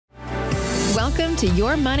Welcome to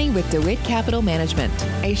Your Money with DeWitt Capital Management,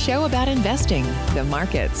 a show about investing, the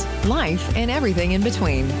markets, life, and everything in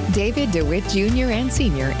between. David DeWitt Jr. and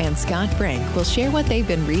Sr. and Scott Frank will share what they've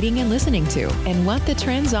been reading and listening to and what the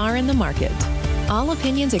trends are in the market. All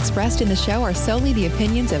opinions expressed in the show are solely the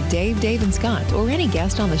opinions of Dave, and Scott, or any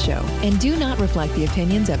guest on the show, and do not reflect the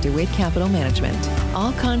opinions of DeWitt Capital Management.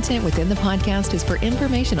 All content within the podcast is for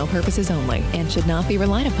informational purposes only and should not be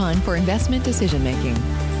relied upon for investment decision making.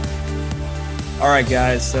 All right,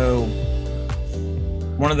 guys. So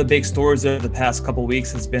one of the big stories of the past couple of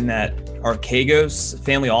weeks has been that Archegos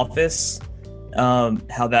family office,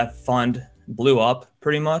 how that fund blew up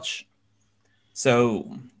pretty much.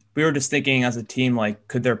 So we were just thinking as a team, like,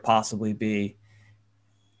 could there possibly be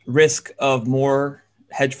risk of more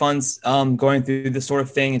hedge funds going through this sort of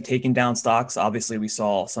thing and taking down stocks? Obviously, we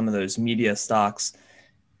saw some of those media stocks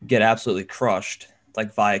get absolutely crushed,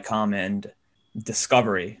 like Viacom and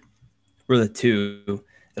Discovery were the two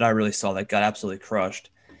that I really saw that got absolutely crushed.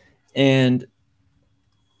 And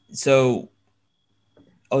so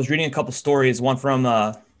I was reading a couple stories, one from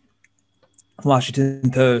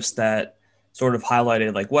Washington Post that sort of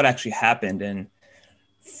highlighted like what actually happened. And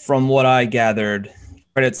from what I gathered,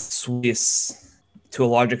 Credit Suisse to a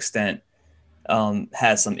large extent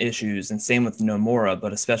has some issues, and same with Nomura,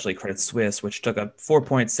 but especially Credit Suisse, which took a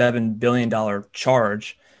 $4.7 billion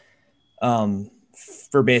charge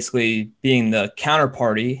for basically being the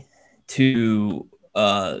counterparty to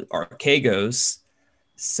Archegos.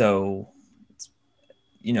 So,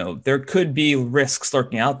 you know, there could be risks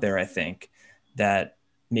lurking out there, I think, that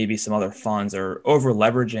maybe some other funds are over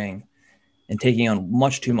leveraging and taking on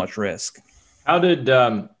much too much risk. How did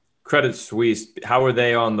Credit Suisse, how were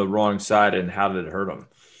they on the wrong side and how did it hurt them?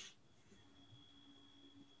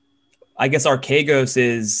 I guess Archegos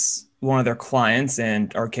is one of their clients, and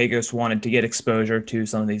Archegos wanted to get exposure to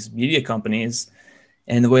some of these media companies.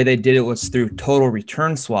 And the way they did it was through total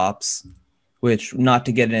return swaps, which, not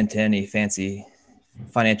to get into any fancy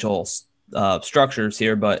financial structures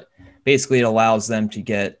here, but basically it allows them to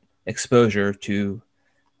get exposure to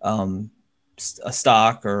a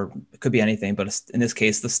stock, or it could be anything, but in this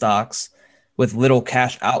case, the stocks, with little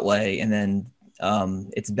cash outlay. And then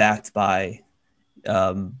it's backed by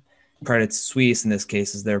Credit Suisse, in this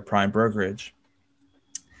case, is their prime brokerage.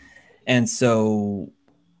 And so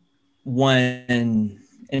one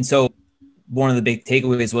of the big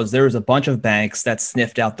takeaways was there was a bunch of banks that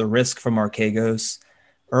sniffed out the risk from Archegos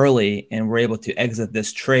early and were able to exit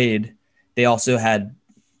this trade. They also had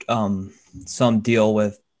some deal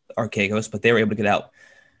with Archegos, but they were able to get out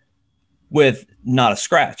with not a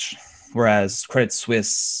scratch, whereas Credit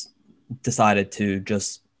Suisse decided to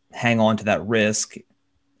just hang on to that risk.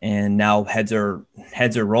 And now heads are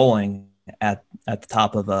rolling at the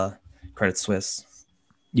top of Credit Suisse.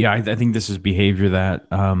 Yeah, I think this is behavior that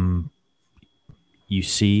you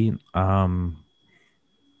see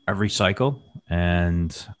every cycle,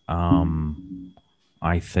 and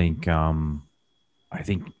I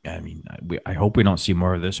hope we don't see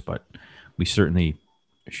more of this, but we certainly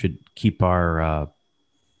should keep our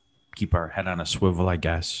head on a swivel, I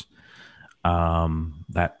guess.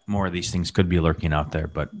 That more of these things could be lurking out there,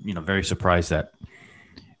 but very surprised that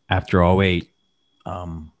after 2008,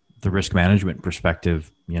 the risk management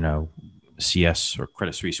perspective, CS or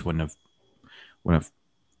Credit Suisse wouldn't have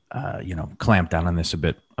clamped down on this a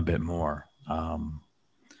bit more,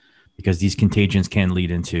 because these contagions can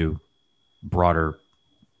lead into broader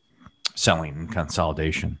selling and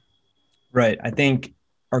consolidation. Right. I think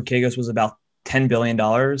Archegos was about $10 billion.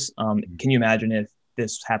 Can you imagine if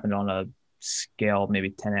this happened on a scale maybe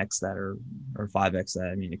 10x that or 5x that?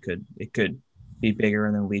 I mean, it could be bigger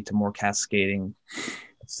and then lead to more cascading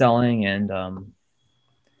selling, and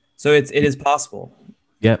so it is possible.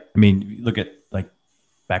 Yeah, I mean, look at like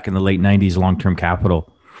back in the late 90s, long-term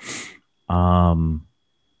capital. You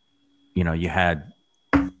had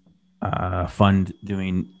a fund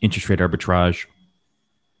doing interest rate arbitrage,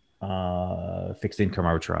 fixed income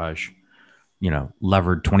arbitrage,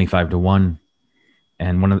 levered 25-1.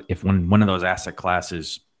 And if one of those asset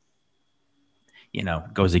classes,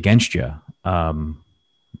 goes against you,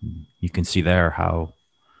 you can see there how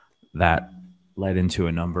that led into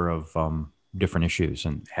a number of different issues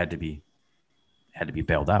and had to be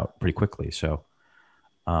bailed out pretty quickly. So,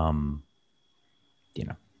 you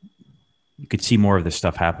could see more of this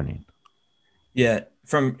stuff happening. Yeah.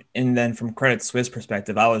 From Credit Suisse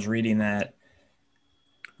perspective, I was reading that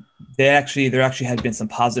there actually had been some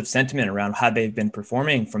positive sentiment around how they've been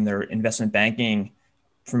performing from an investment banking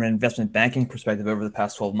perspective over the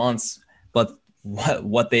past 12 months. But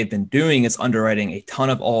what they've been doing is underwriting a ton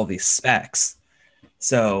of all of these specs.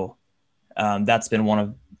 So That's been one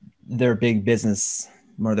of their big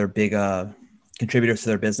contributors to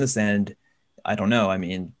their business. And I don't know. I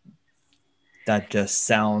mean, that just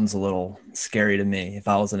sounds a little scary to me if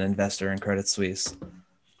I was an investor in Credit Suisse.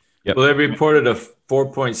 Yep. Well, they reported a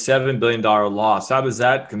 $4.7 billion loss. How does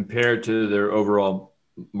that compare to their overall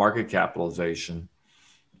market capitalization?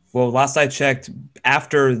 Well, last I checked,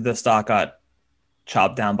 after the stock got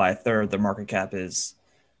chopped down by a third, the market cap is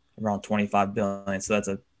around 25 billion. So that's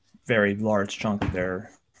a very large chunk of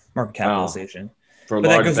their market capitalization. Wow. For a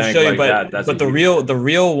large bank like that, but the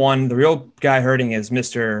real guy hurting is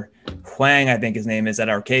Mr. Huang, I think his name is, at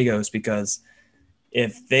Archegos, because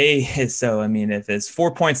if it's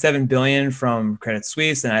 4.7 billion from Credit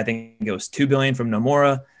Suisse, and I think it was 2 billion from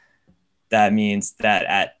Nomura, that means that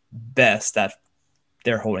at best that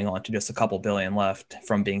they're holding on to just a couple billion left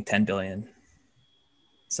from being 10 billion.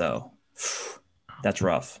 So that's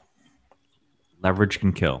rough. Leverage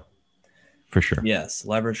can kill, for sure. Yes,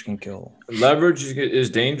 leverage can kill. Leverage is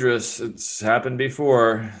dangerous. It's happened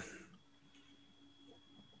before.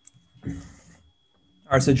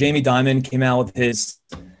 All right, so Jamie Dimon came out with his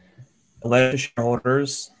letter to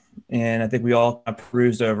shareholders, and I think we all kind of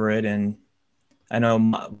perused over it. And I know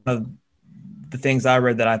one of the things I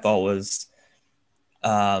read that I thought was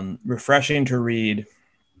refreshing to read,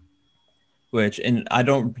 and I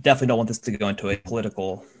definitely don't want this to go into a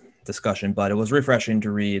political discussion, but it was refreshing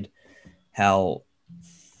to read how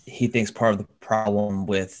he thinks part of the problem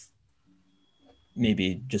with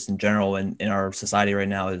maybe just in general in our society right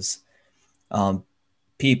now is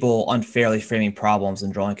people unfairly framing problems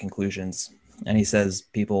and drawing conclusions. And he says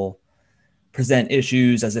people present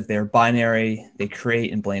issues as if they're binary. They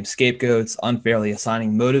create and blame scapegoats, unfairly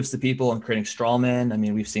assigning motives to people and creating straw men. I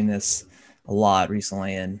mean, we've seen this a lot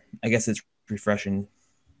recently, and I guess it's refreshing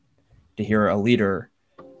to hear a leader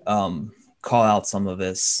call out some of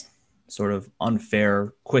this sort of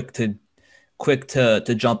unfair, quick to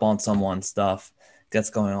jump on someone stuff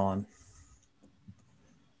that's going on.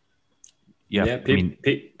 Yeah,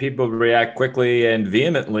 people react quickly and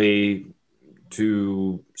vehemently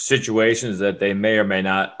to situations that they may or may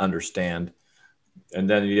not understand. And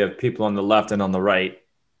then you have people on the left and on the right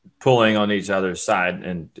pulling on each other's side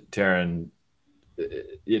and tearing,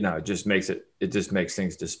 it just makes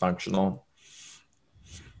things dysfunctional.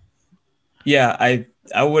 Yeah,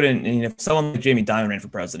 I wouldn't, if someone like Jamie Dimon ran for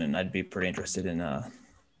president, I'd be pretty interested in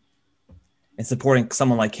supporting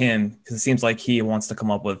someone like him, because it seems like he wants to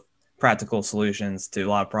come up with practical solutions to a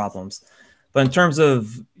lot of problems. But in terms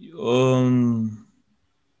of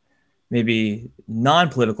maybe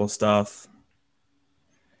non-political stuff,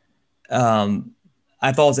 I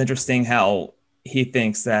thought it was interesting how he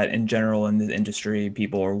thinks that in general in the industry,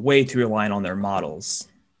 people are way too reliant on their models.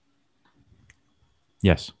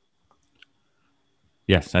 Yes,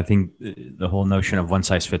 I think the whole notion of one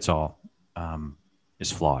size fits all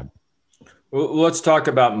is flawed. Well, let's talk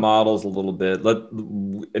about models a little bit.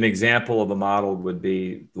 An example of a model would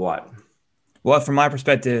be what? Well, from my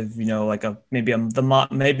perspective, maybe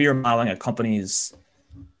you're modeling a company's,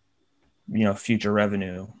 future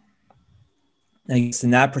revenue. I guess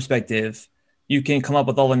in that perspective, you can come up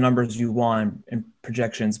with all the numbers you want and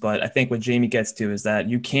projections, but I think what Jamie gets to is that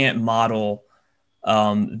you can't model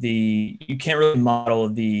you can't really model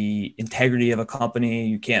the integrity of a company.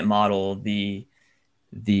 You can't model the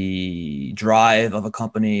drive of a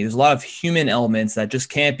company. There's a lot of human elements that just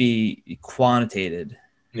can't be quantitated.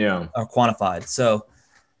 Yeah. Or quantified. So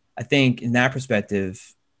I think in that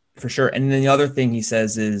perspective, for sure. And then the other thing he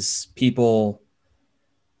says is people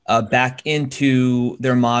back into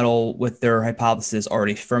their model with their hypothesis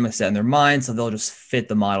already firmly set in their mind. So they'll just fit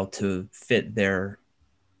the model to fit their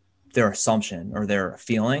assumption or their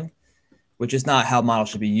feeling, which is not how models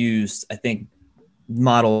should be used. I think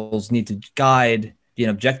models need to be an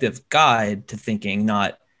objective guide to thinking,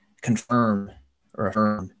 not confirm or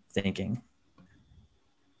affirm thinking.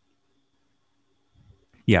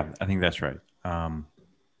 Yeah, I think that's right.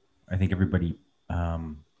 I think everybody,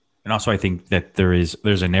 and also I think that there's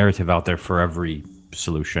a narrative out there for every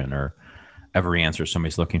solution or every answer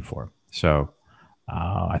somebody's looking for. So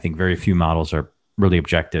I think very few models are really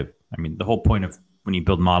objective. I mean, the whole point of when you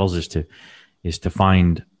build models is to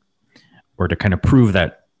find or to kind of prove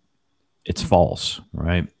that it's false,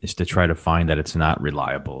 right? Is to try to find that it's not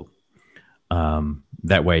reliable.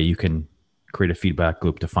 That way you can create a feedback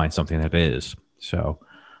loop to find something that is. So,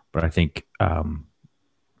 but I think I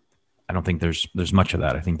don't think there's much of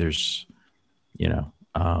that. I think there's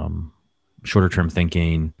shorter term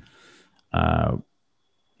thinking,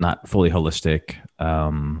 not fully holistic.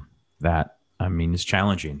 That is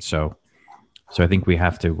challenging. So I think we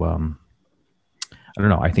have to. I don't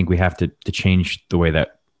know. I think we have to change the way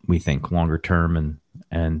that we think longer term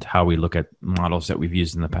and how we look at models that we've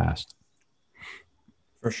used in the past.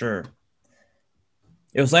 For sure.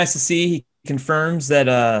 It was nice to see he confirms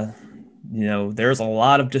that, there's a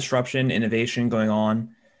lot of disruption, innovation going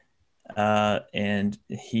on. And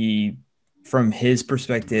he, from his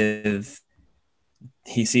perspective,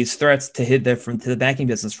 he sees threats to the banking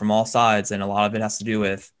business from all sides. And a lot of it has to do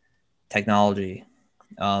with technology.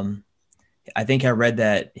 I think I read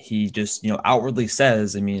that he just, outwardly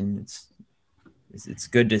says, it's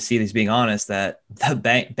good to see that he's being honest, that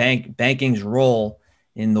the banking's role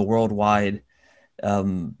in the worldwide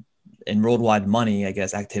money, I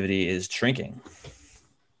guess, activity is shrinking.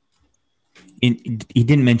 He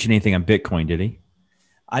didn't mention anything on Bitcoin, did he?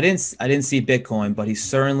 I didn't see Bitcoin, but he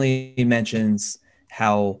certainly mentions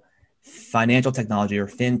how financial technology or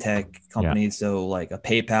fintech companies, so like a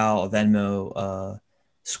PayPal, a Venmo,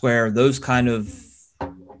 Square, those kinds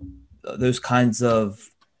of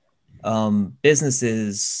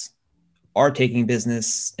businesses are taking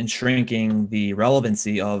business and shrinking the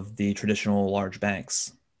relevancy of the traditional large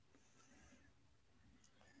banks.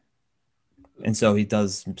 And so he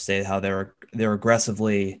does say how they're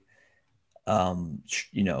aggressively,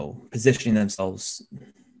 positioning themselves,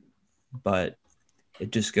 but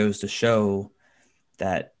it just goes to show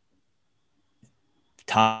that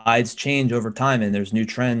tides change over time, and there's new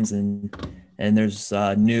trends, and there's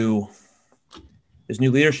new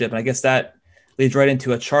leadership. And I guess that leads right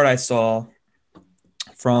into a chart I saw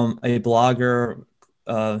from a blogger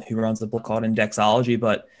who runs a book called Indexology.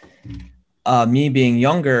 But me being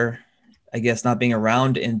younger, I guess not being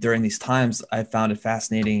around during these times, I found it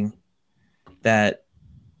fascinating that,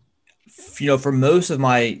 for most of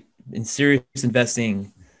my serious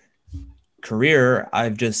investing career,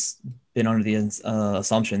 I've just been under the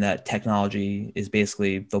assumption that technology is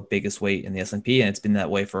basically the biggest weight in the S&P, and it's been that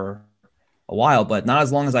way for a while, but not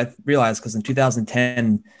as long as I realized, because in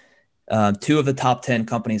 2010, 2 of the top 10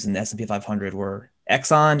 companies in the S&P 500 were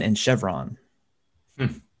Exxon and Chevron.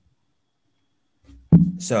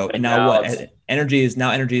 So and now what? Energy is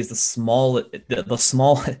the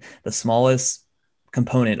smallest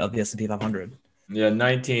component of the S&P 500. Yeah,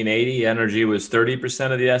 1980, energy was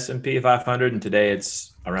 30% of the S&P 500, and today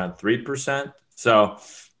it's around 3%. So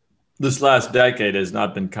this last decade has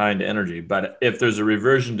not been kind to energy. But if there's a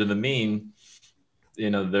reversion to the mean,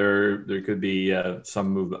 there could be some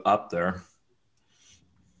move up there,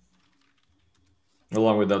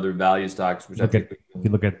 along with other value stocks. Which if you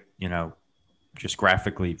look at just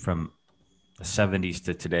graphically from the 70s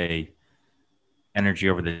to today, energy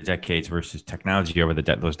over the decades versus technology over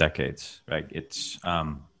those decades, right? It's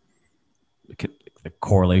the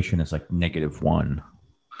correlation is like -1,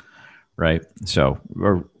 right? So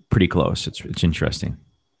we're pretty close. It's interesting.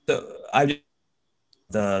 So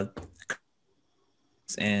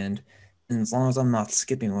and as long as I'm not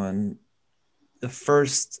skipping one, the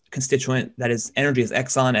first constituent that is energy is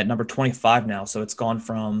Exxon at number 25 now. So it's gone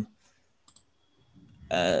from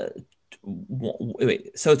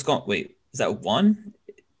is that one?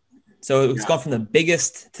 So it's gone from the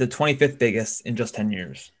biggest to the 25th biggest in just 10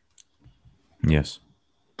 years. Yes.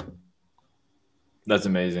 That's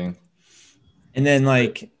amazing. And then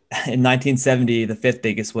like in 1970, the 5th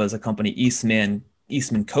biggest was a company, Eastman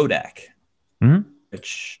Kodak. Mm-hmm.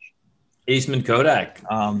 Eastman Kodak.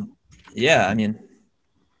 Yeah,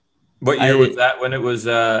 what year was that when it was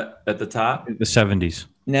at the top? The 70s.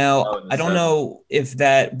 Now, I don't know if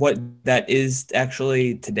what that is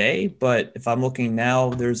actually today, but if I'm looking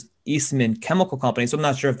now, there's Eastman Chemical Company. So I'm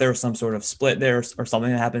not sure if there was some sort of split there or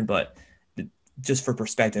something that happened, but just for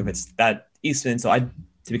perspective, it's that Eastman. So to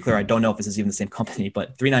be clear, I don't know if this is even the same company,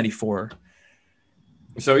 but 394.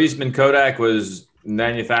 So Eastman Kodak was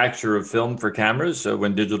manufacturer of film for cameras. So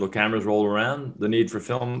when digital cameras rolled around, the need for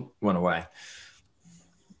film went away.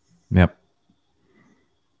 Yep.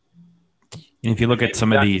 And if you look at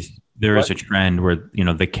some of these, there is a trend where,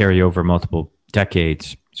 they carry over multiple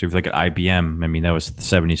decades. So if you look at IBM, that was the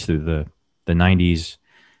 70s through the 90s.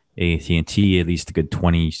 AT&T, at least a good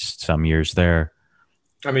 20 some years there.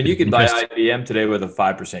 You could buy IBM today with a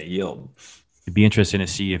 5% yield. It'd be interesting to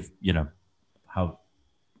see if, how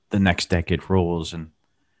the next decade rolls and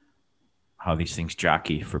how these things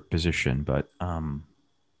jockey for position. But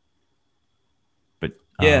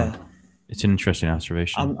yeah. It's an interesting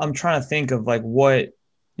observation. I'm trying to think of like what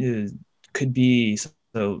could be.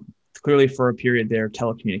 So clearly, for a period there,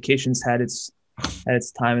 telecommunications had its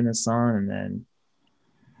time in the sun, and then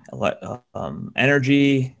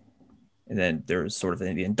energy, and then there was sort of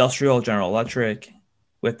the industrial, General Electric,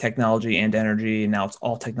 with technology and energy, and now it's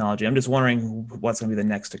all technology. I'm just wondering what's going to be the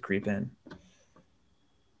next to creep in.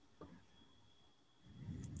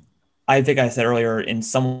 I think I said earlier in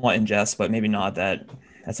somewhat in jest, but maybe not, that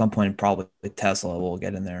at some point probably Tesla will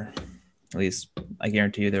get in there. At least I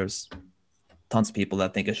guarantee you there's tons of people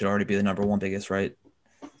that think it should already be the number one biggest, right?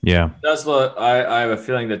 Yeah. Tesla, I have a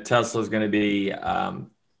feeling that Tesla is going to be,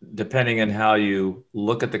 depending on how you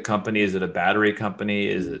look at the company, is it a battery company?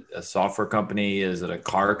 Is it a software company? Is it a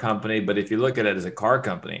car company? But if you look at it as a car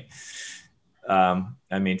company,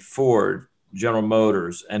 I mean, Ford, General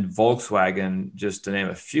Motors, and Volkswagen, just to name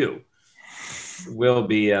a few, will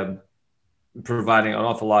be providing an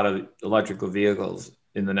awful lot of electrical vehicles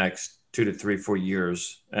in the next 2 to 3, 4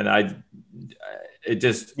 years. And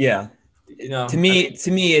to me,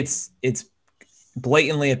 it's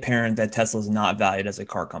blatantly apparent that Tesla's not valued as a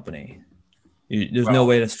car company. There's no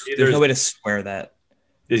way to square that.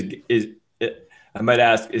 I might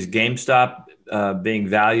ask, is GameStop being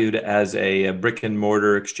valued as a brick and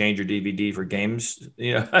mortar exchange or DVD for games?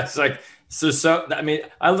 It's like, so I mean,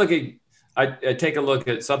 I take a look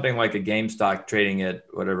at something like a GameStop trading at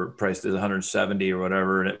whatever price is 170 or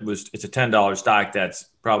whatever, and it's a $10 stock that's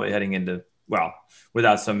probably heading into, well,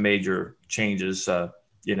 without some major changes, a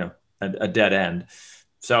dead end.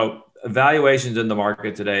 So valuations in the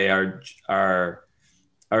market today are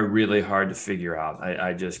really hard to figure out.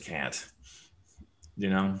 I just can't.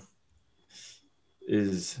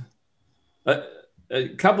 Is a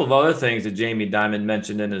couple of other things that Jamie Dimon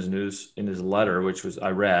mentioned in his letter, which was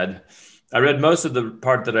I read most of the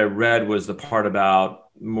part that I read was the part about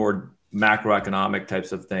more macroeconomic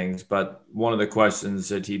types of things. But one of the questions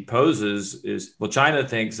that he poses is, well, China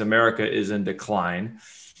thinks America is in decline.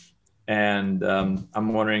 And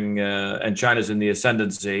I'm wondering, and China's in the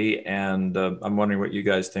ascendancy. And I'm wondering what you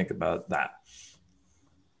guys think about that.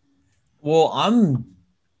 Well,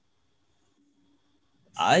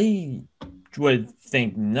 I would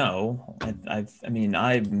think no. I mean,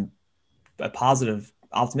 I'm a positive,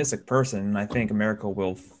 optimistic person, and I think America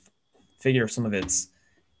will figure some of its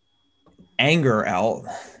anger out.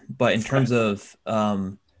 But in terms of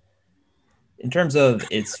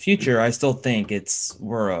its future, I still think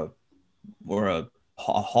we're a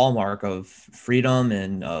hallmark of freedom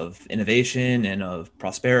and of innovation and of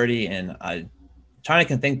prosperity. And China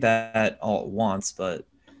can think that all at once, but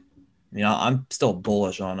I'm still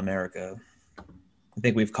bullish on America. I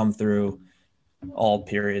think we've come through all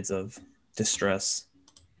periods of distress.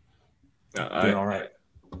 Doing all right.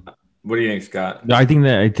 What do you think, Scott? I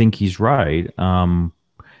think he's right. And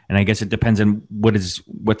I guess it depends on what's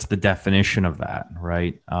the definition of that,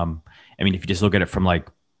 right? I mean, if you just look at it from like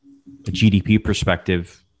a GDP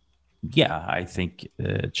perspective, yeah, I think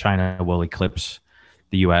China will eclipse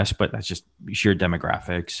the US, but that's just sheer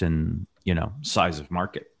demographics and, size of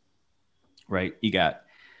market, right? You got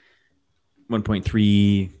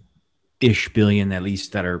 1.3-ish billion, at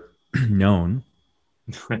least, that are known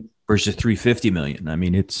versus 350 million. I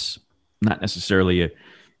mean, it's not necessarily a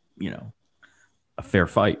fair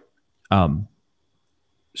fight.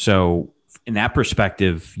 So in that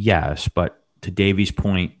perspective, yes, but to Davey's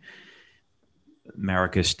point,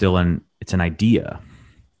 America is still it's an idea.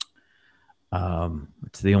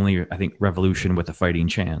 It's the only, I think, revolution with a fighting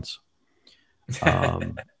chance.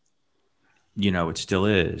 It still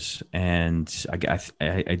is. And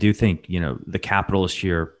I do think, the capital is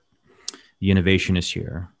here, the innovation is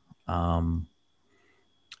here. And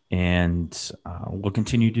we'll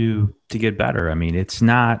continue to get better. I mean, it's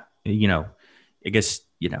not, I guess,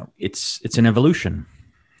 it's an evolution.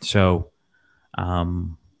 So, I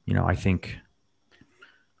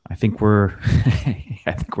think we're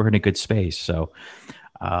in a good space. So,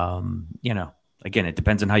 again, it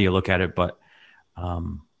depends on how you look at it, but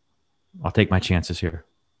I'll take my chances here.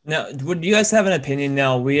 Now, would you guys have an opinion?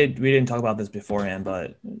 Now, we didn't talk about this beforehand,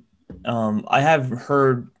 but I have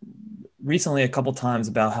heard recently a couple times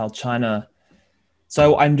about how China.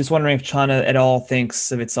 So I'm just wondering if China at all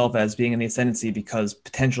thinks of itself as being in the ascendancy because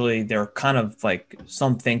potentially they're kind of like,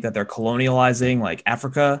 some think that they're colonializing like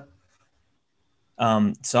Africa.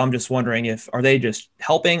 So I'm just wondering are they just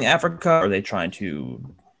helping Africa? Or are they trying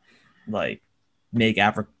to like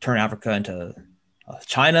turn Africa into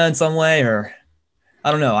China in some way? Or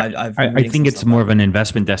I don't know. I think it's more of an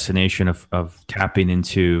investment destination of tapping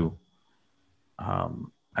into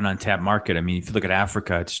an untapped market. I mean, if you look at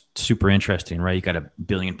Africa, it's super interesting, right? You got 1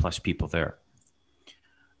 billion plus people there.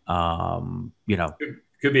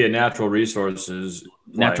 Could be a natural resource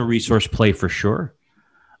play for sure,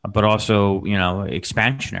 but also,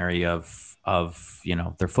 expansionary of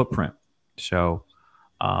their footprint. So,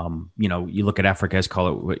 you look at Africa as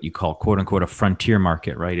what you call quote unquote a frontier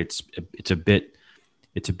market, right? It's a bit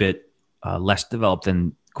less developed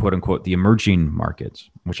than quote unquote the emerging markets,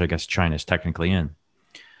 which I guess China is technically in.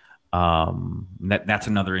 That's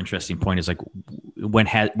another interesting point. Is like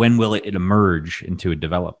when will it emerge into a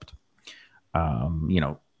developed?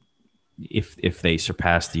 If they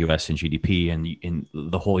surpass the U.S. in GDP and in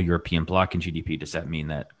the whole European bloc in GDP, does that mean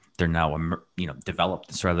that they're now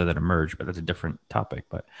developed rather than emerged? But that's a different topic.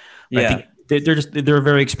 But I think they're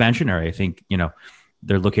very expansionary. I think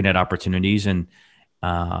they're looking at opportunities and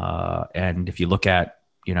if you look at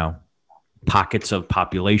pockets of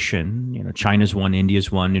population, China's one,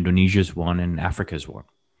 India's one, Indonesia's one, and Africa's one.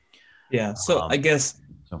 Yeah. So I guess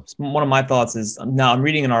one of my thoughts is now I'm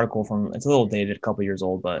reading an article it's a little dated, a couple years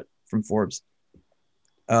old, but from Forbes.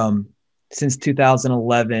 Since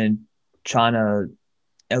 2011, China,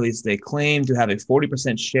 at least they claim to have a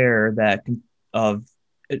 40% share of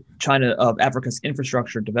Africa's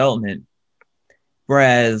infrastructure development,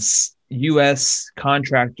 whereas U.S.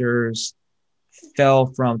 contractors fell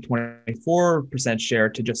from 24% share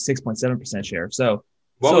to just 6.7% share. So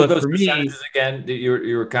what were those percentages again?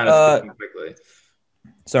 You were kind of speaking quickly.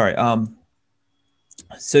 Sorry.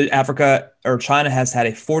 So China has had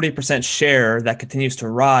a 40% share that continues to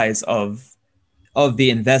rise of the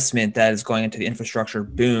investment that is going into the infrastructure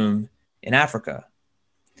boom in Africa.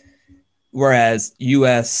 Whereas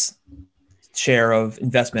U.S. share of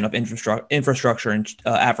investment of infrastructure in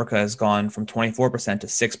Africa has gone from 24% to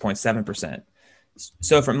 6.7%.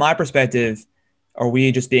 So from my perspective, are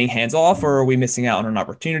we just being hands off, or are we missing out on an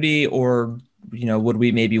opportunity, or would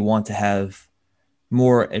we maybe want to have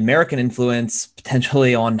more American influence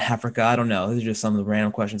potentially on Africa? I don't know. These are just some of the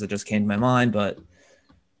random questions that just came to my mind, but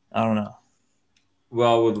I don't know.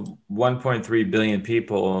 Well, with 1.3 billion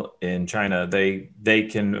people in China, they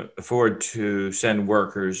can afford to send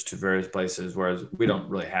workers to various places, whereas we don't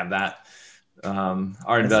really have that.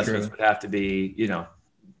 Our investments would have to be,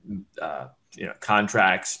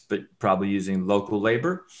 contracts, but probably using local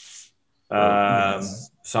labor.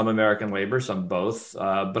 Yes. Some American labor, some both.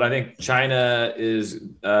 But I think China is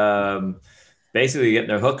basically getting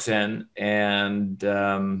their hooks in, and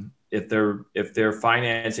if they're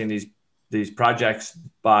financing these projects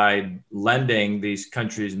by lending these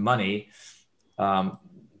countries money, and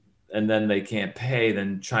then they can't pay,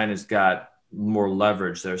 then China's got more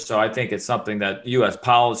leverage there. So I think it's something that U.S.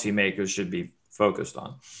 policymakers should be focused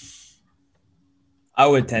on. I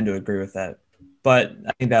would tend to agree with that, but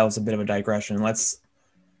I think that was a bit of a digression. Let's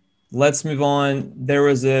move on. There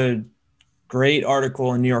was a great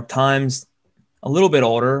article in New York Times, a little bit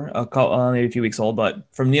older, maybe a few weeks old, but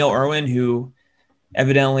from Neil Irwin, who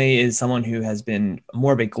evidently is someone who has been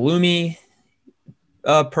more of a gloomy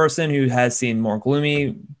person who has seen more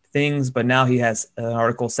gloomy things, but now he has an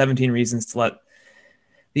article, 17 Reasons to Let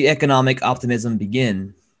the Economic Optimism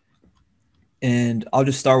Begin. And I'll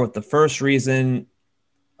just start with the first reason,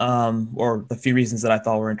 or the few reasons that I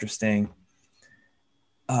thought were interesting.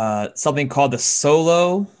 Something called the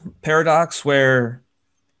Solow paradox, where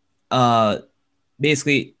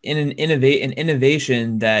basically an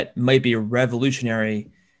innovation that might be revolutionary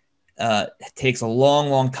takes a long,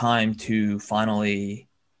 long time to finally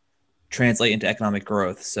translate into economic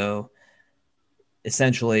growth. So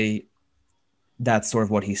essentially, that's sort of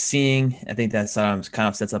what he's seeing. I think that kind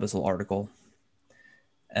of sets up his whole article.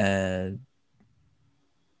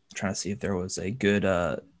 Trying to see if there was a good,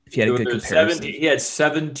 if he had a good comparison. He had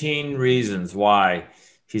 17 reasons why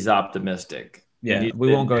he's optimistic. Yeah,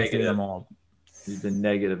 we won't go through them all. He's been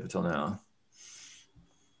negative until now.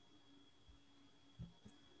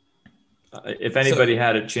 If anybody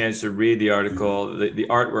had a chance to read the article, the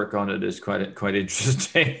artwork on it is quite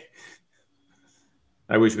interesting.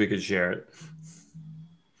 I wish we could share it.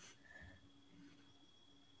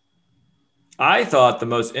 I thought the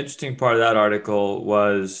most interesting part of that article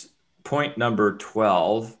was point number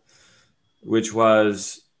 12, which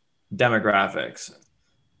was demographics.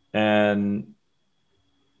 And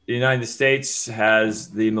the United States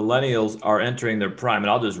has the millennials are entering their prime,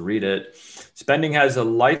 and I'll just read it. Spending has a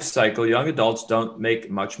life cycle. Young adults don't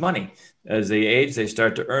make much money. As they age, they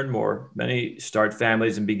start to earn more. Many start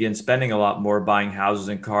families and begin spending a lot more, buying houses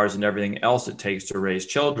and cars and everything else it takes to raise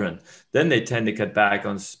children. Then they tend to cut back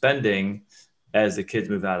on spending as the kids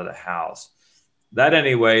move out of the house. That,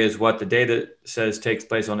 anyway, is what the data says takes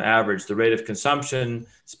place on average. The rate of consumption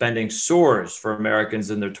spending soars for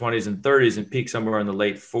Americans in their 20s and 30s and peaks somewhere in the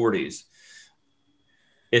late 40s.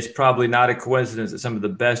 It's probably not a coincidence that some of the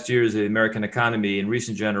best years of the American economy in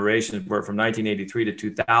recent generations were from 1983 to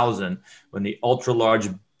 2000, when the ultra-large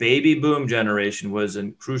baby boom generation was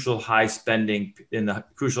in the crucial high spending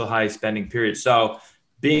period. So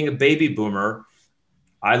being a baby boomer,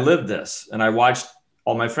 I lived this, and I watched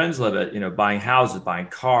all my friends live it, buying houses, buying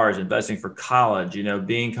cars, investing for college,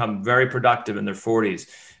 become very productive in their 40s.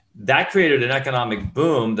 that created an economic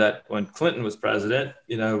boom that when Clinton was president,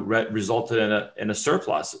 resulted in a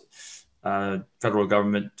surplus, federal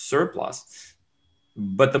government surplus.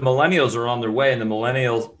 But the millennials are on their way, and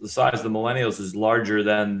the size of the millennials is larger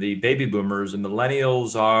than the baby boomers. And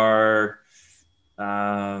millennials are,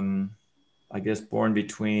 I guess, born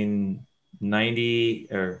between 90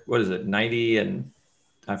 and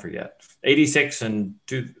I forget, 86 and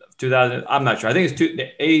 2000. I'm not sure. I think it's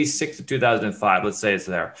 86 to 2005. Let's say it's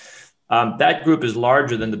there. That group is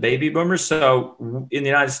larger than the baby boomers. So in the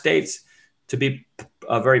United States, to be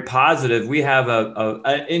very positive, we have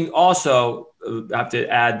also have to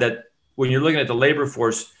add that when you're looking at the labor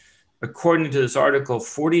force, according to this article,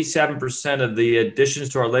 47% of the additions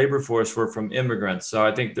to our labor force were from immigrants. So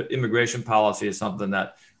I think the immigration policy is something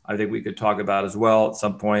that I think we could talk about as well at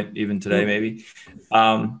some point, even today, maybe.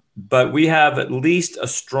 But we have at least a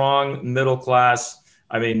strong middle class,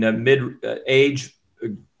 mid-age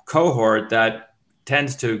cohort that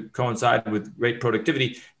tends to coincide with great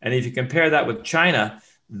productivity. And if you compare that with China,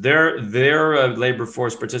 their labor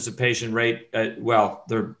force participation rate,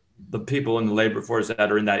 the people in the labor force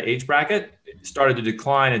that are in that age bracket started to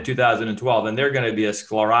decline in 2012, and they're going to be a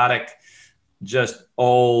sclerotic, just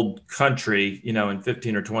old country, in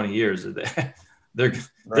 15 or 20 years. They're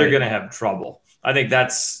going to have trouble. I think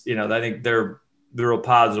that's, I think they're real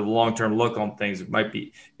positive long-term look on things. It might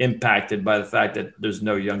be impacted by the fact that there's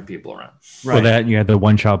no young people around. Right. Well, that you had the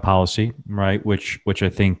one-child policy, right? Which I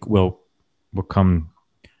think will come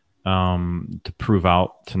to prove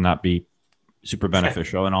out to not be super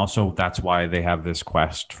beneficial. And also that's why they have this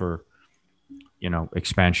quest for,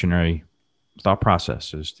 expansionary thought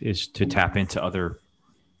process is to tap into other,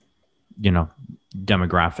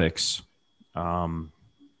 demographics, to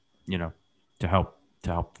help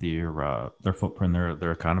their footprint,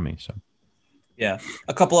 their economy. So, yeah,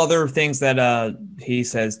 a couple other things that he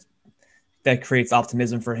says that creates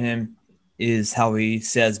optimism for him is how he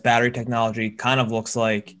says battery technology kind of looks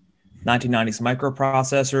like 1990s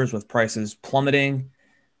microprocessors with prices plummeting.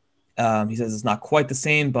 He says it's not quite the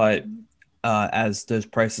same, but as those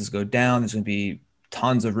prices go down, there's going to be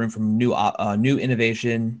tons of room for new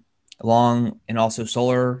innovation. And also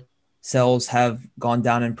solar cells have gone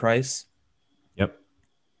down in price. Yep.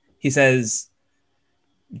 He says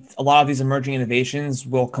a lot of these emerging innovations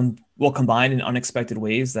will combine in unexpected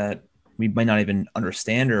ways that we might not even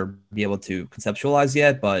understand or be able to conceptualize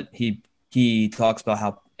yet. But he talks about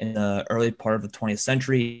how in the early part of the 20th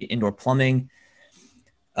century, indoor plumbing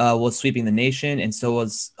was sweeping the nation, and so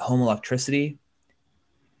was home electricity.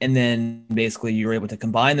 And then basically you were able to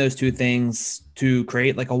combine those two things to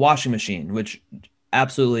create like a washing machine, which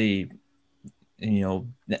absolutely,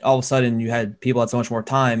 all of a sudden you had people had so much more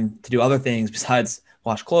time to do other things besides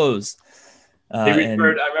wash clothes. I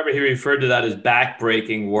remember he referred to that as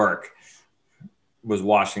back-breaking work, was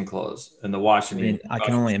washing clothes and the washing. I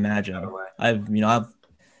can only imagine.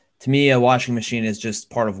 To me, a washing machine is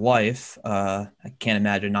just part of life. I can't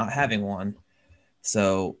imagine not having one.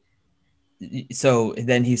 So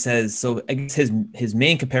then he says, I guess his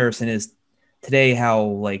main comparison is today how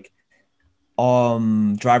like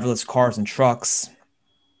driverless cars and trucks,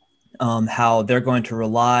 how they're going to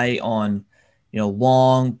rely on,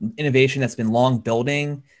 long innovation that's been long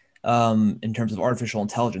building in terms of artificial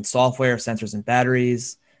intelligence software, sensors and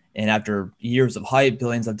batteries. And after years of hype,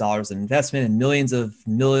 billions of dollars in investment and millions of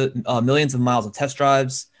miles of test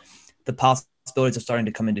drives, the possibilities are starting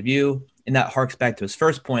to come into view. And that harks back to his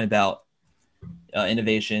first point about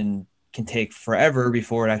innovation can take forever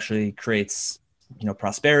before it actually creates,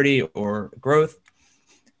 prosperity or growth.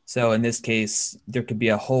 So in this case, there could be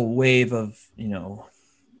a whole wave of,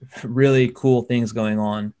 really cool things going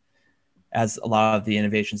on as a lot of the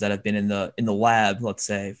innovations that have been in the lab, let's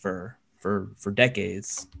say, for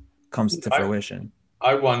decades comes to fruition.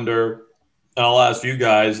 I wonder, and I'll ask you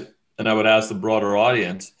guys, and I would ask the broader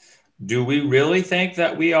audience, do we really think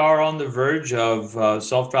that we are on the verge of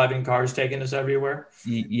self-driving cars taking us everywhere?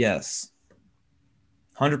 Yes.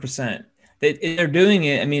 100%. They're doing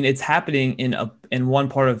it. I mean, it's happening in one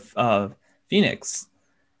part of Phoenix.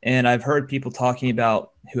 And I've heard people talking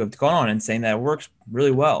about who have gone on and saying that it works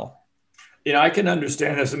really well. I can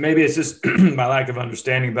understand this, and maybe it's just my lack of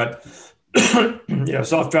understanding, but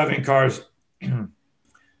self-driving cars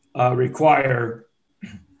require,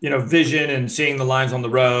 vision and seeing the lines on the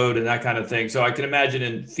road and that kind of thing. So I can imagine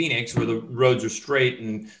in Phoenix where the roads are straight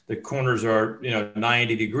and the corners are,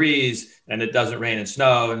 90 degrees and it doesn't rain and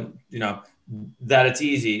snow and, that it's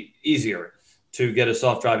easier to get a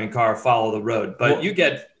self-driving car, follow the road. But you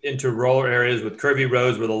get into rural areas with curvy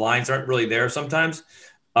roads where the lines aren't really there sometimes.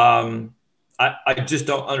 I just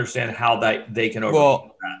don't understand how they can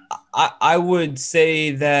overcome that. I would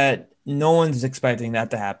say that no one's expecting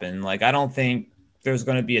that to happen. Like, I don't think there's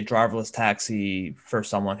going to be a driverless taxi for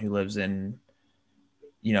someone who lives in,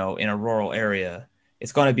 in a rural area.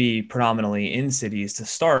 It's going to be predominantly in cities to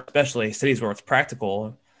start, especially cities where it's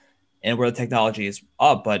practical and where the technology is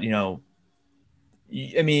up. But, I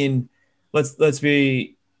mean, let's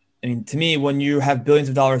be, to me, when you have billions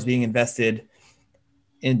of dollars being invested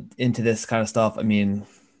into this kind of stuff, I mean,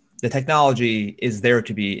 the technology is there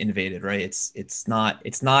to be invaded, right? It's not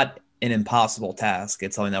an impossible task.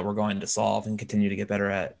 It's something that we're going to solve and continue to get better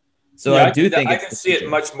at. So yeah, I do think I can see it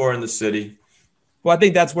much more in the city. Well, I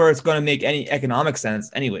think that's where it's going to make any economic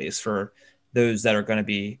sense, anyways, for those that are going to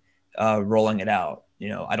be rolling it out.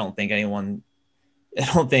 I don't think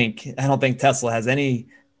Tesla has any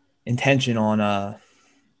intention on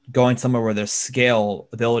going somewhere where the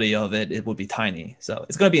scalability of it would be tiny. So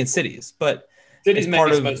it's going to be in cities, but cities make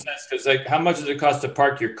as much sense because, like, how much does it cost to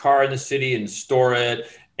park your car in the city and store it?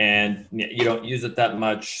 And you don't use it that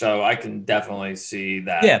much, so I can definitely see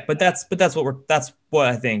that. Yeah, but that's what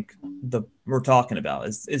I think we're talking about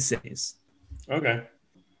is cities. Okay.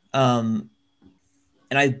 And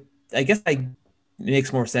I guess it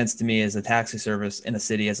makes more sense to me as a taxi service in a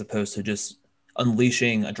city as opposed to just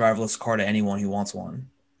unleashing a driverless car to anyone who wants one.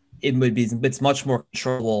 It's much more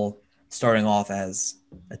controllable starting off as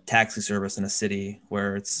a taxi service in a city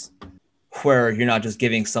where you're not just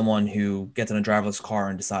giving someone who gets in a driverless car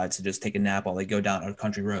and decides to just take a nap while they go down a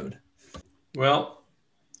country road. Well,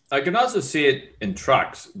 I can also see it in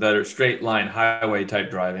trucks that are straight line highway type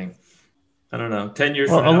driving. I don't know, 10 years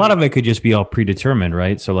from now. A lot of it could just be all predetermined,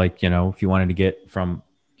 right? So, like, if you wanted to get from,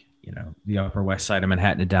 the Upper West Side of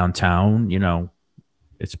Manhattan to downtown,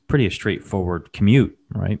 it's pretty a straightforward commute,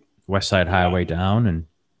 right? West Side Highway down and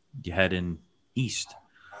you head in east.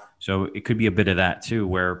 So it could be a bit of that too,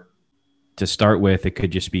 where to start with, it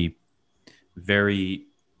could just be very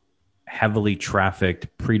heavily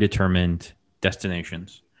trafficked, predetermined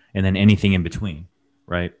destinations, and then anything in between,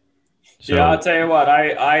 right? So, yeah, I'll tell you what,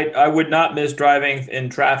 I would not miss driving in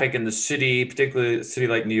traffic in the city, particularly a city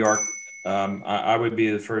like New York. I would be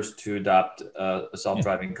the first to adopt a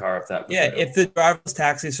self-driving car if that was available. If the driverless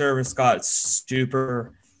taxi service got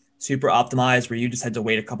super optimized where you just had to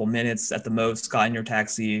wait a couple minutes at the most, got in your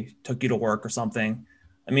taxi, took you to work or something.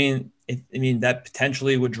 I mean, that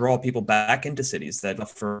potentially would draw people back into cities that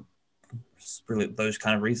for really those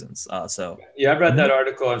kind of reasons. I've read that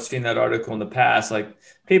article. I've seen that article in the past. Like,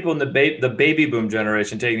 people in the baby boom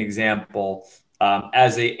generation, take an example,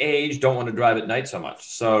 as they age, don't want to drive at night so much.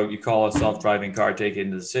 So you call a self-driving car, take it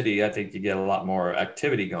into the city. I think you get a lot more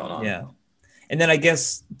activity going on. Yeah, and then I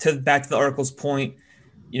guess back to the article's point,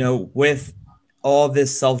 with all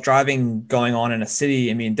this self-driving going on in a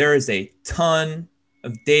city, I mean, there is a ton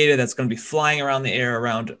of data that's going to be flying around the air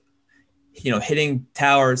around, hitting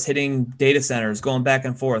towers, hitting data centers, going back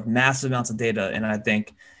and forth, massive amounts of data. And I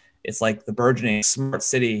think it's like the burgeoning smart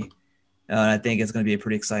city. And I think it's going to be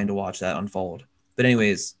pretty exciting to watch that unfold. But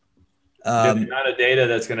anyways, the amount of data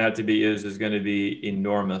that's going to have to be used is going to be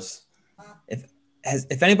enormous.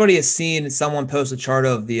 If anybody has seen someone post a chart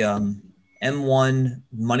of the M1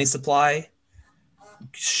 money supply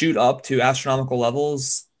shoot up to astronomical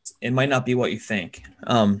levels, it might not be what you think.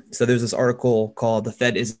 So there's this article called "The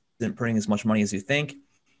Fed Isn't Printing as Much Money as You Think,"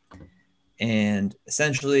 and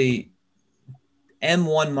essentially,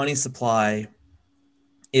 M1 money supply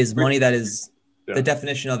is money that is the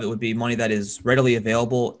definition of it would be money that is readily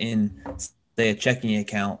available in, say, a checking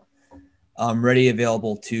account, ready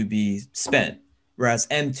available to be spent. Whereas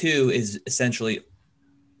M2 is essentially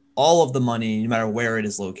all of the money, no matter where it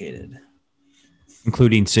is located,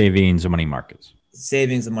 including savings and money markets.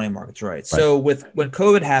 Savings and money markets, right. So when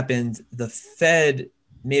COVID happened, the Fed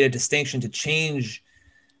made a distinction to change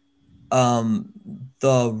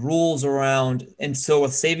the rules around. And so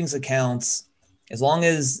with savings accounts, as long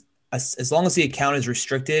as the account is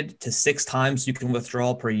restricted to 6 times you can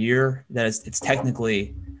withdraw per year, it's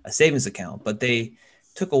technically a savings account. But they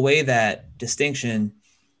took away that distinction.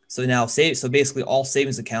 So now basically all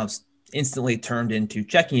savings accounts instantly turned into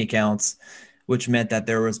checking accounts, which meant that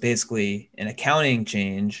there was basically an accounting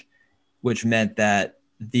change, which meant that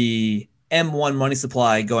the M1 money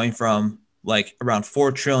supply going from like around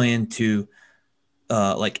 4 trillion to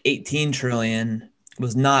like 18 trillion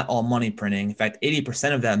was not all money printing. In fact,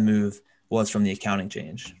 80% of that move was from the accounting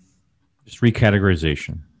change. Just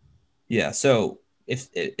recategorization. Yeah. So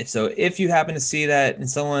if you happen to see that and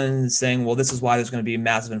someone's saying, well, this is why there's going to be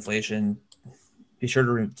massive inflation, be sure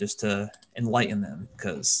to enlighten them,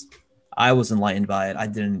 because I was enlightened by it.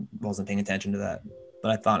 Wasn't paying attention to that,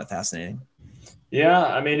 but I found it fascinating. Yeah.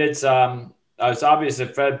 I mean, it's, it's obvious the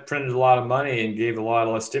Fed printed a lot of money and gave a lot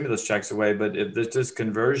of stimulus checks away. But if there's this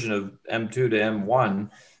conversion of M2 to M1,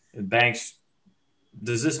 banks,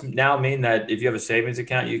 does this now mean that if you have a savings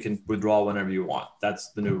account, you can withdraw whenever you want?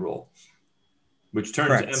 That's the new rule, which turns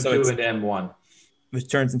Correct. M2 into M1. Which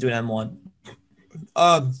turns into an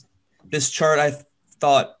M1. This chart I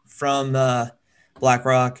thought from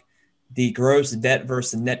BlackRock, the gross debt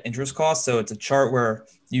versus net interest cost. So it's a chart where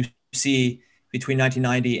you see between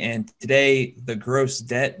 1990 and today, the gross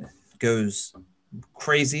debt goes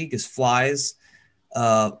crazy, because flies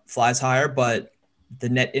higher, but the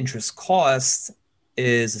net interest cost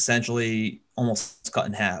is essentially almost cut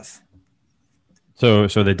in half. So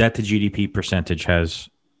the debt to GDP percentage has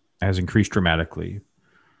increased dramatically,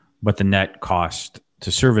 but the net cost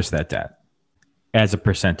to service that debt as a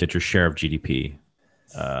percentage or share of GDP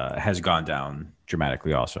has gone down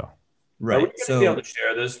dramatically also. Right. Are we going to be able to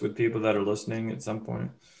share this with people that are listening at some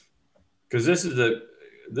point? Because this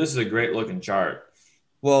is a great looking chart.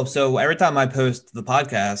 Well, so every time I post the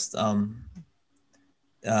podcast,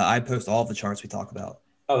 I post all of the charts we talk about.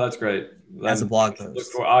 Oh, that's great. As a blog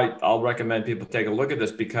post. I'll recommend people take a look at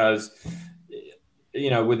this because,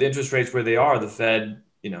 with interest rates where they are, the Fed,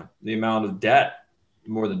 the amount of debt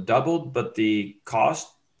more than doubled, but the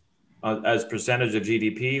cost as percentage of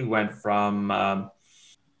GDP went from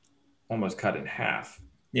almost cut in half.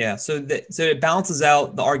 Yeah, so it balances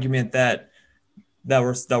out the argument that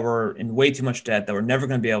we're in way too much debt, that we're never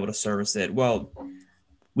going to be able to service it. Well,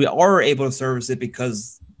 we are able to service it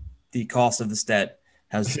because the cost of this debt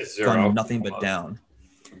has gone nothing but down.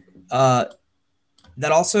 I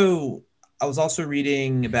was also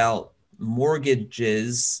reading about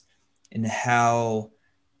mortgages and how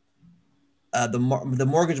the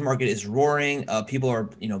mortgage market is roaring. People are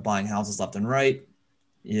buying houses left and right.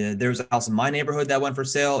 Yeah, there was a house in my neighborhood that went for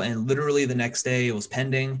sale, and literally the next day it was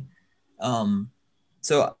pending.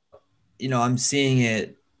 So I'm seeing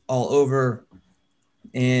it all over,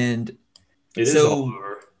 and it is all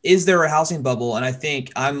over. Is there a housing bubble? And I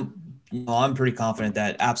think I'm pretty confident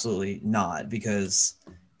that absolutely not, because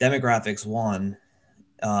demographics, one,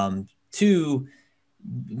 two,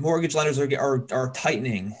 mortgage lenders are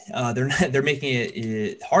tightening. They're making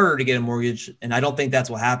it harder to get a mortgage, and I don't think that's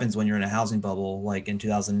what happens when you're in a housing bubble like in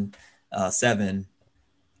 2007.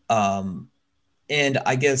 And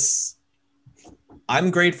I guess I'm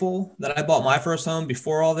grateful that I bought my first home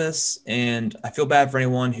before all this, and I feel bad for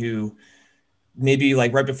anyone who maybe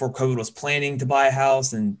like right before COVID was planning to buy a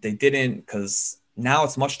house and they didn't, because now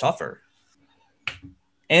it's much tougher,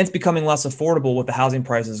 and it's becoming less affordable with the housing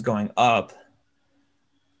prices going up.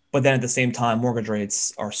 But then at the same time, mortgage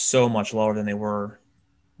rates are so much lower than they were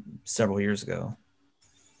several years ago.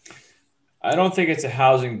 I don't think it's a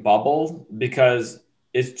housing bubble, because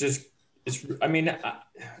I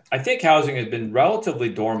think housing has been relatively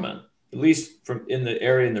dormant, at least from in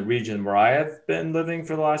the region where I have been living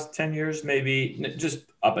for the last 10 years, maybe just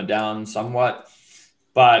up and down somewhat.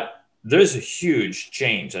 But there's a huge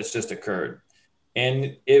change that's just occurred.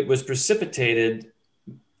 And it was precipitated,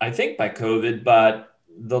 I think, by COVID, but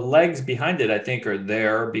the legs behind it, I think, are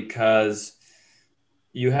there because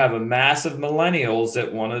you have a mass of millennials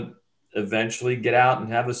that want to eventually get out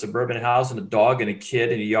and have a suburban house and a dog and a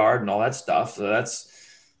kid and a yard and all that stuff. So that's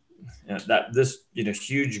this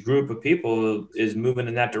huge group of people is moving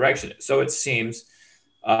in that direction. So it seems.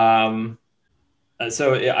 So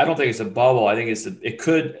I don't think it's a bubble. I think it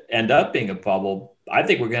could end up being a bubble. I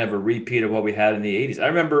think we're going to have a repeat of what we had in the 80s. I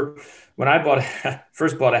remember when I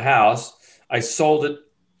first bought a house, I sold it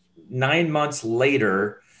 9 months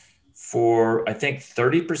later for, I think,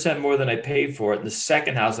 30% more than I paid for it. The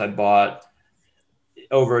second house I bought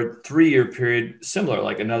over a 3-year period, similar,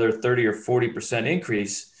 like another 30 or 40%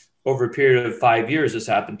 increase over a period of 5 years. This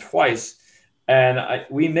happened twice. And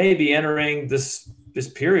we may be entering this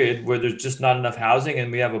period where there's just not enough housing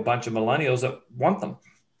and we have a bunch of millennials that want them.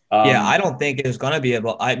 I don't think there's going to be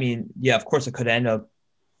of course it could end up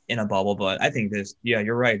in a bubble, but I think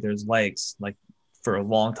you're right. There's legs like for a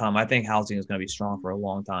long time. I think housing is going to be strong for a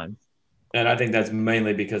long time. And I think that's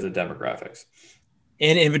mainly because of demographics.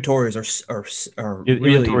 And inventories are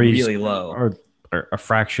really, really low. Are a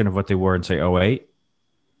fraction of what they were in, say, 2008.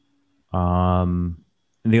 And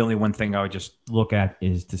the only one thing I would just look at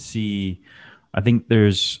is to see, I think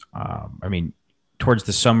there's, towards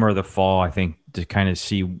the summer or the fall, I think, to kind of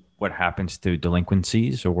see what happens to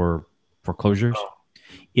delinquencies or foreclosures. Oh.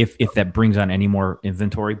 If that brings on any more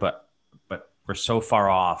inventory, but we're so far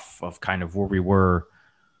off of kind of where we were,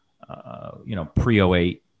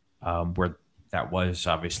 pre-08, where that was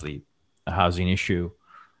obviously a housing issue,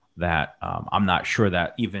 that I'm not sure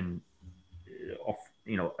that even,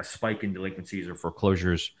 a spike in delinquencies or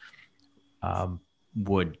foreclosures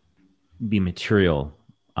would be material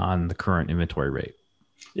on the current inventory rate.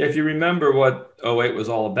 Yeah, if you remember what '08 was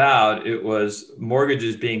all about, it was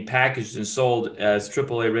mortgages being packaged and sold as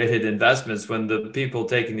AAA rated investments when the people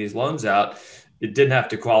taking these loans out, it didn't have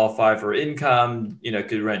to qualify for income,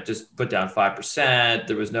 could rent, just put down 5%.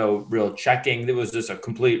 There was no real checking. There was just a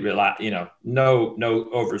complete, no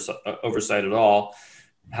oversight at all.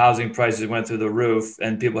 Housing prices went through the roof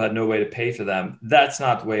and people had no way to pay for them. That's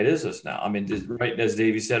not the way it is now. I mean, right as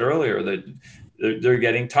Davey said earlier, that they're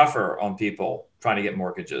getting tougher on people trying to get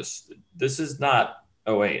mortgages. This is not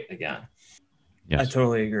 '08 again. Yes. I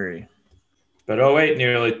totally agree. But '08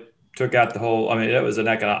 nearly took out the whole, it was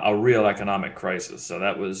a real economic crisis. So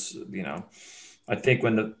that was, I think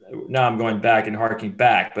now I'm going back and harking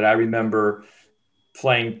back, but I remember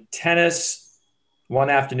playing tennis one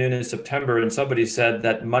afternoon in September, and somebody said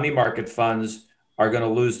that money market funds are going to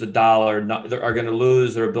lose the dollar, are going to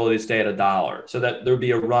lose their ability to stay at $1, so that there'd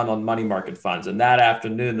be a run on money market funds. And that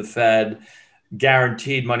afternoon, the Fed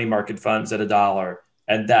guaranteed money market funds at $1,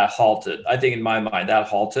 and that halted. I think in my mind, that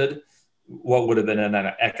halted what would have been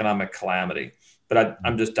an economic calamity. But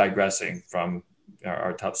I'm just digressing from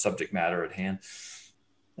our top subject matter at hand.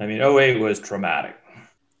 '08 was traumatic.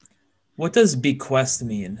 What does bequest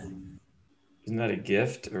mean? Isn't that a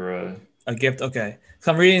gift or a gift? Okay.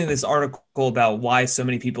 So I'm reading this article about why so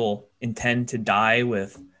many people intend to die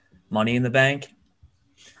with money in the bank.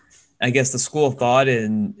 I guess the school of thought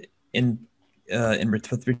with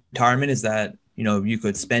retirement is that, you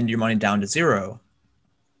could spend your money down to zero,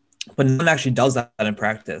 but no one actually does that in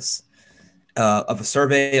practice. Of a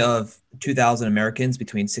survey of 2,000 Americans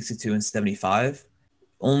between 62 and 75,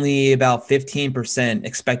 only about 15%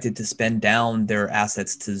 expected to spend down their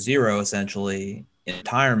assets to zero, essentially, in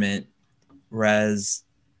retirement, whereas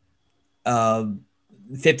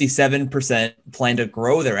 57% plan to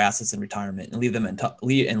grow their assets in retirement and leave them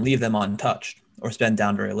untouched or spend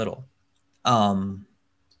down very little. And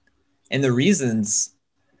the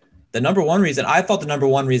number one reason, I thought the number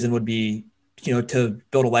one reason would be, to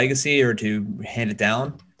build a legacy or to hand it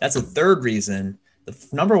down. That's a third reason. The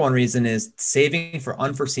number one reason is saving for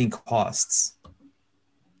unforeseen costs,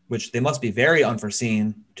 which they must be very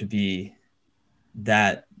unforeseen to be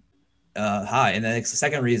that high. And then the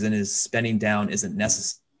second reason is spending down isn't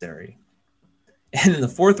necessary. And then the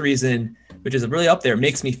fourth reason, which is really up there,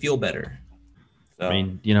 makes me feel better. So,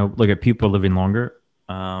 look at people living longer.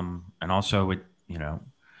 And also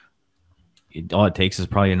all it takes is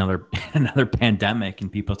probably another pandemic,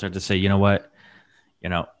 and people start to say,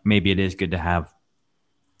 maybe it is good to have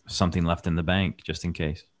something left in the bank just in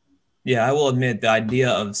case. Yeah, I will admit the idea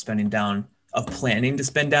of planning to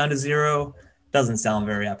spend down to zero doesn't sound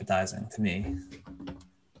very appetizing to me.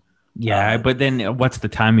 Yeah, but then what's the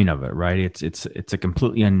timing of it, right? It's a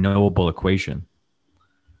completely unknowable equation.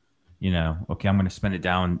 Okay, I'm going to spend it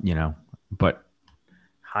down, but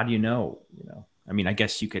how do you know? I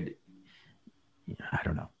guess you could, I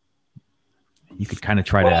don't know. You could kind of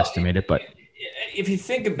try to estimate it, but if you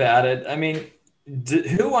think about it,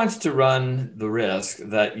 who wants to run the risk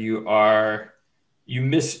that you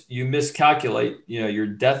miscalculate, your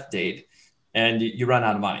death date and you run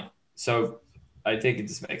out of money? So I think it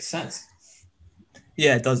just makes sense.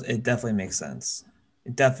 Yeah, it does. It definitely makes sense.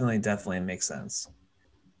 It definitely makes sense.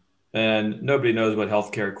 And nobody knows what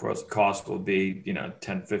healthcare costs will be,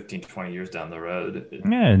 10, 15, 20 years down the road.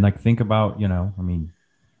 Yeah. And think about,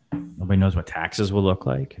 nobody knows what taxes will look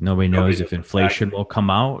like. Nobody knows if inflation will come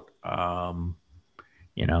out.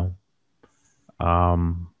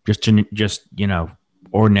 Just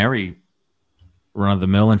ordinary run of the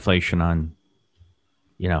mill inflation on,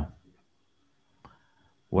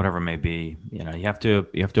 whatever it may be, you have to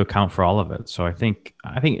account for all of it. So I think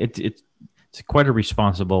it's quite a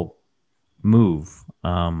responsible move.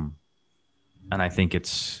 And I think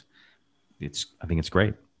it's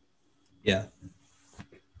great. Yeah.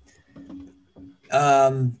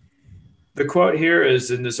 The quote here is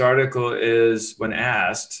in this article is, when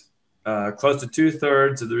asked, close to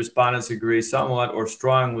 2/3 of the respondents agree somewhat or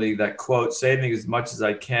strongly that, quote, saving as much as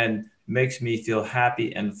I can makes me feel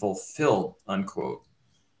happy and fulfilled, unquote.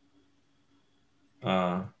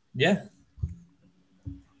 Yeah.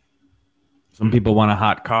 Some people want a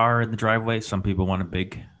hot car in the driveway. Some people want a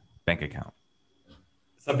big bank account.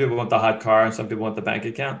 Some people want the hot car and some people want the bank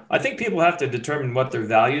account. I think people have to determine what their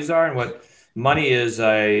values are, and what money is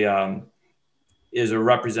a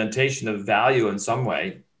representation of value in some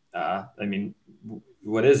way.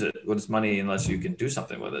 What is it? What is money unless you can do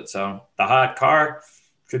something with it? So the hot car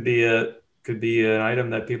could be an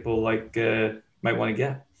item that people might want to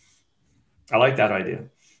get. I like that idea.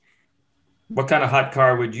 What kind of hot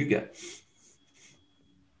car would you get?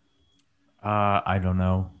 I don't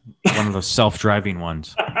know. One of those self-driving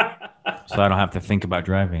ones, so I don't have to think about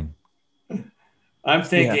driving. I'm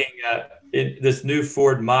thinking in this new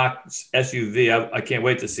Ford Mach SUV. I can't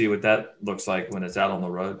wait to see what that looks like when it's out on the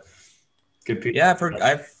road. Yeah, I've heard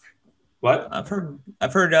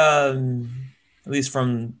at least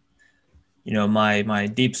from my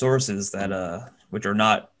deep sources that which are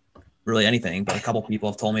not really anything, but a couple people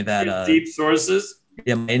have told me that deep sources.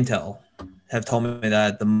 Yeah, my intel have told me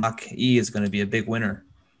that the Mach E is going to be a big winner.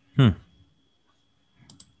 That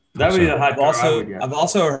would be the hot car I've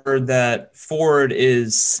also heard that Ford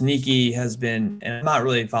is sneaky, and I'm not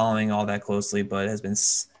really following all that closely, but has been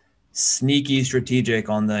sneaky strategic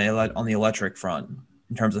on the electric front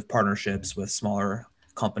in terms of partnerships with smaller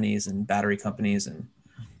companies and battery companies. And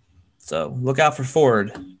so look out for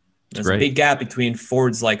Ford. There's a big gap between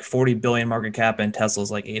Ford's like 40 billion market cap and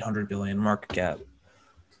Tesla's like 800 billion market cap.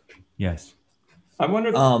 Yes. I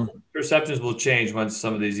wonder if perceptions will change once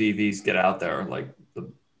some of these EVs get out there, like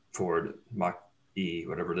the Ford Mach E,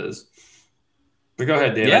 whatever it is. But go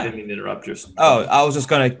ahead, Dave. Yeah. I didn't mean to interrupt you. I was just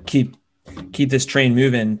going to keep this train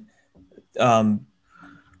moving.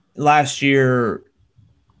 Last year,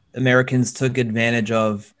 Americans took advantage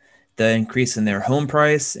of the increase in their home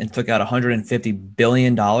price and took out $150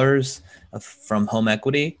 billion from home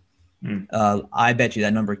equity. I bet you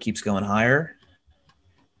that number keeps going higher.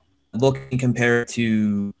 Looking compared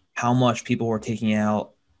to how much people were taking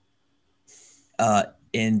out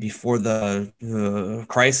before the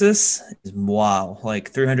crisis, is wow,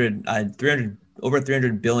 like 300 over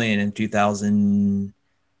 300 billion in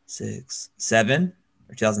 2007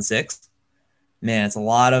 or 2006. Man, it's a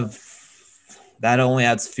lot of that. Only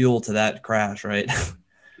adds fuel to that crash, right?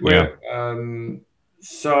 Yeah.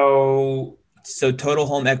 So total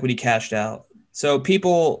home equity cashed out. And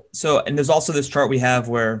there's also this chart we have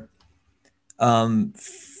where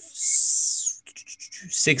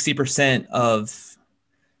 60% of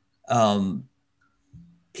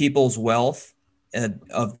people's wealth in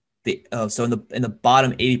the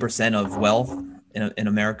bottom 80% of wealth in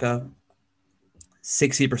America,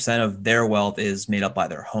 60% of their wealth is made up by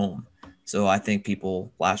their home. So I think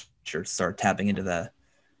people last year started tapping into that.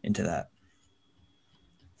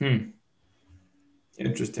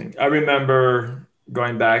 Interesting. I remember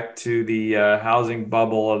going back to the housing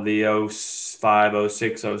bubble of the 05,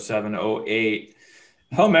 06, 07, 08.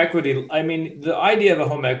 Home equity, I mean, the idea of a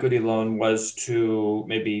home equity loan was to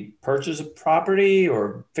maybe purchase a property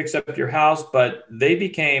or fix up your house, but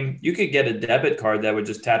you could get a debit card that would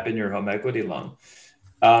just tap in your home equity loan.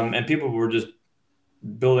 And people were just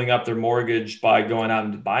building up their mortgage by going out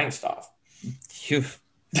and buying stuff.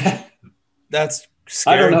 That's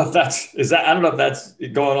scary. I don't know if that's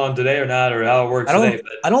going on today or not, or how it works today.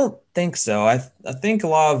 I don't think so. I think a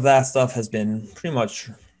lot of that stuff has been pretty much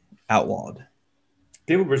outlawed.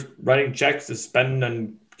 People were writing checks to spend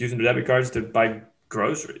and using the debit cards to buy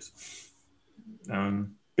groceries,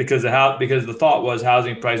 because the thought was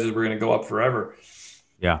housing prices were going to go up forever.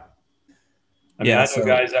 Yeah. I know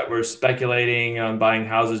guys that were speculating on buying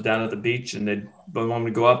houses down at the beach, and when one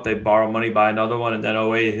would go up, they'd borrow money, buy another one, and then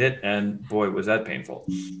 08 hit, and boy, was that painful.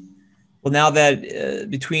 Well, now that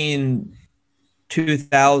between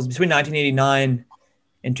 1989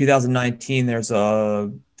 and 2019, there's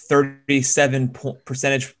a 37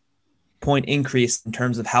 percentage point increase in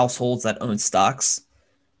terms of households that own stocks.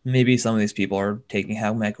 Maybe some of these people are taking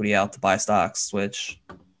home equity out to buy stocks, which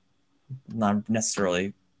not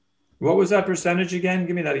necessarily. What was that percentage again?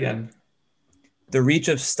 Give me that again. The reach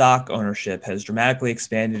of stock ownership has dramatically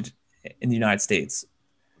expanded in the United States.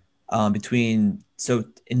 In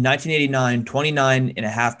 1989,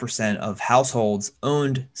 29.5% of households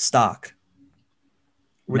owned stock.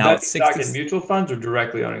 Would that be stock in mutual funds or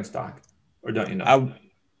directly owning stock? Or don't you know?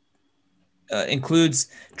 Includes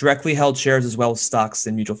directly held shares as well as stocks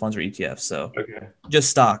in mutual funds or ETFs. So just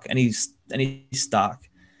stock, any stock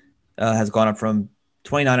has gone up from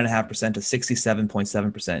 29.5% to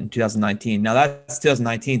 67.7% in 2019. Now that's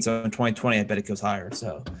 2019. So in 2020, I bet it goes higher.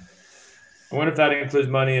 So I wonder if that includes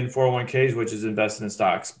money in 401ks, which is invested in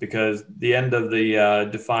stocks, because the end of the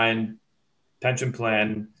defined benefit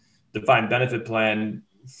plan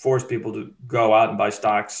forced people to go out and buy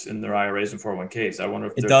stocks in their IRAs and 401ks. I wonder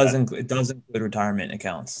if it does include retirement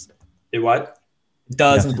accounts. It what? It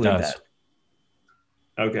does include that.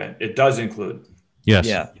 Okay. It does include. Yes.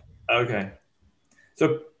 Yeah. Okay.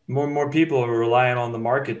 So more and more people are relying on the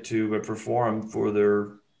market to perform for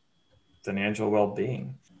their financial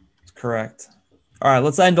well-being. Correct. All right,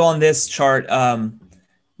 let's end on this chart.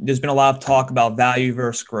 There's been a lot of talk about value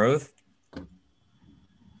versus growth.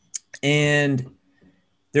 And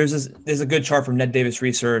there's a good chart from Ned Davis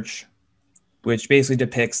Research, which basically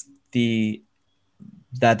depicts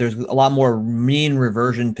that there's a lot more mean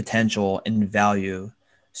reversion potential in value.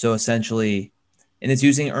 So essentially, and it's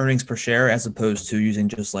using earnings per share as opposed to using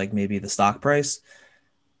just like maybe the stock price.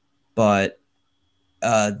 But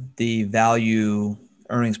the value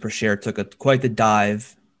earnings per share took quite the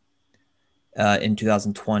dive in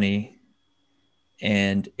 2020.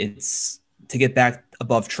 And it's to get back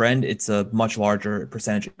above trend, it's a much larger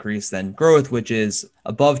percentage increase than growth, which is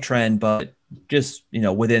above trend, but just,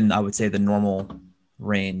 within, I would say, the normal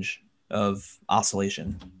range of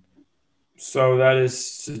oscillation. So that is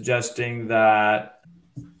suggesting that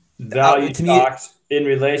value stocks in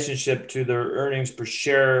relationship to their earnings per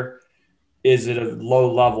share is at a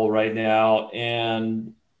low level right now.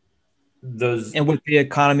 And with the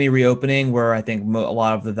economy reopening, where I think a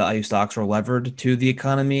lot of the value stocks are levered to the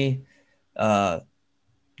economy,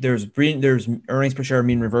 there's earnings per share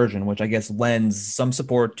mean reversion, which I guess lends some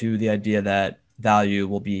support to the idea that value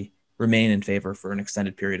will remain in favor for an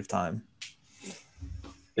extended period of time.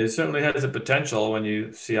 It certainly has the potential when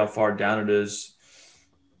you see how far down it is,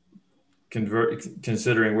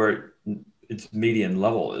 considering where its median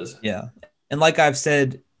level is. Yeah. And like I've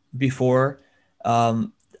said before,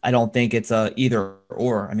 I don't think it's a either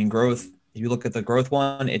or. I mean, growth, if you look at the growth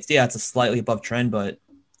one, it's a slightly above trend, but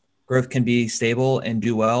growth can be stable and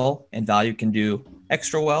do well, and value can do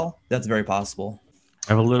extra well. That's very possible.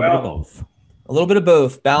 I have a little bit of both. A little bit of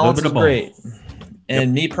both. Balance is great.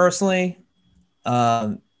 And me personally,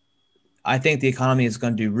 I think the economy is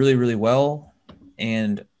going to do really, really well.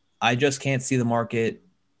 And I just can't see the market.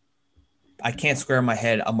 I can't square in my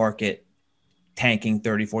head a market tanking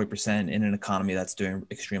 30-40% in an economy that's doing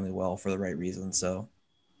extremely well for the right reasons. So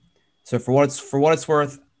for what it's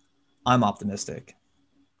worth, I'm optimistic.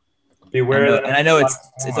 Beware. And I know it's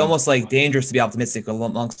almost like dangerous to be optimistic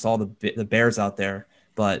amongst all the bears out there,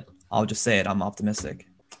 but I'll just say it. I'm optimistic.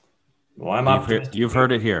 Well, I'm optimistic. You've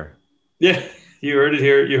heard it here. Yeah, you heard it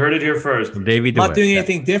here. You heard it here first. From Davey DeWitt. I'm not doing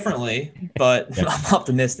anything differently, but I'm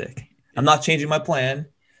optimistic. I'm not changing my plan.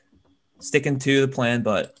 Sticking to the plan,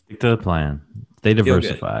 but stick to the plan. Stay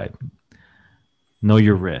diversified. Know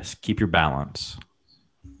your risk. Keep your balance.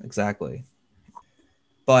 Exactly.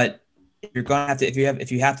 But you're gonna have to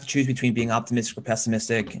if you have to choose between being optimistic or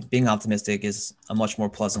pessimistic, being optimistic is a much more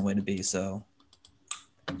pleasant way to be. So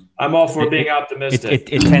I'm all for being optimistic.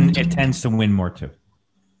 It tends to win more too.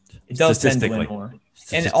 It does tend to win more.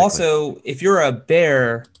 And also, if you're a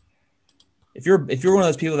bear, if you're one of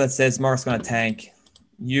those people that says market's going to tank,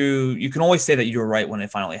 you can always say that you were right when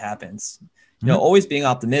it finally happens. Always being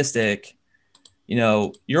optimistic.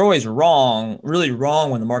 You're always wrong, really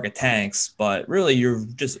wrong when the market tanks, but really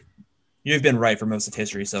you've been right for most of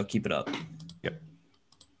history. So keep it up. Yep.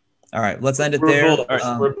 All right, let's end it there.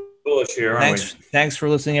 We're bullish here, aren't we? Thanks for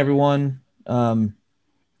listening, everyone. And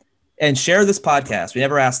share this podcast. We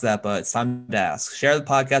never asked that, but it's time to ask. Share the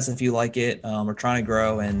podcast if you like it. We're trying to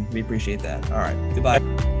grow, and we appreciate that. All right, goodbye.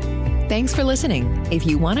 Thanks for listening. If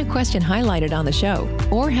you want a question highlighted on the show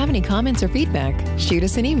or have any comments or feedback, shoot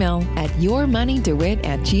us an email at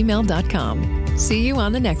yourmoneydewitt@gmail.com. See you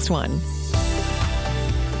on the next one.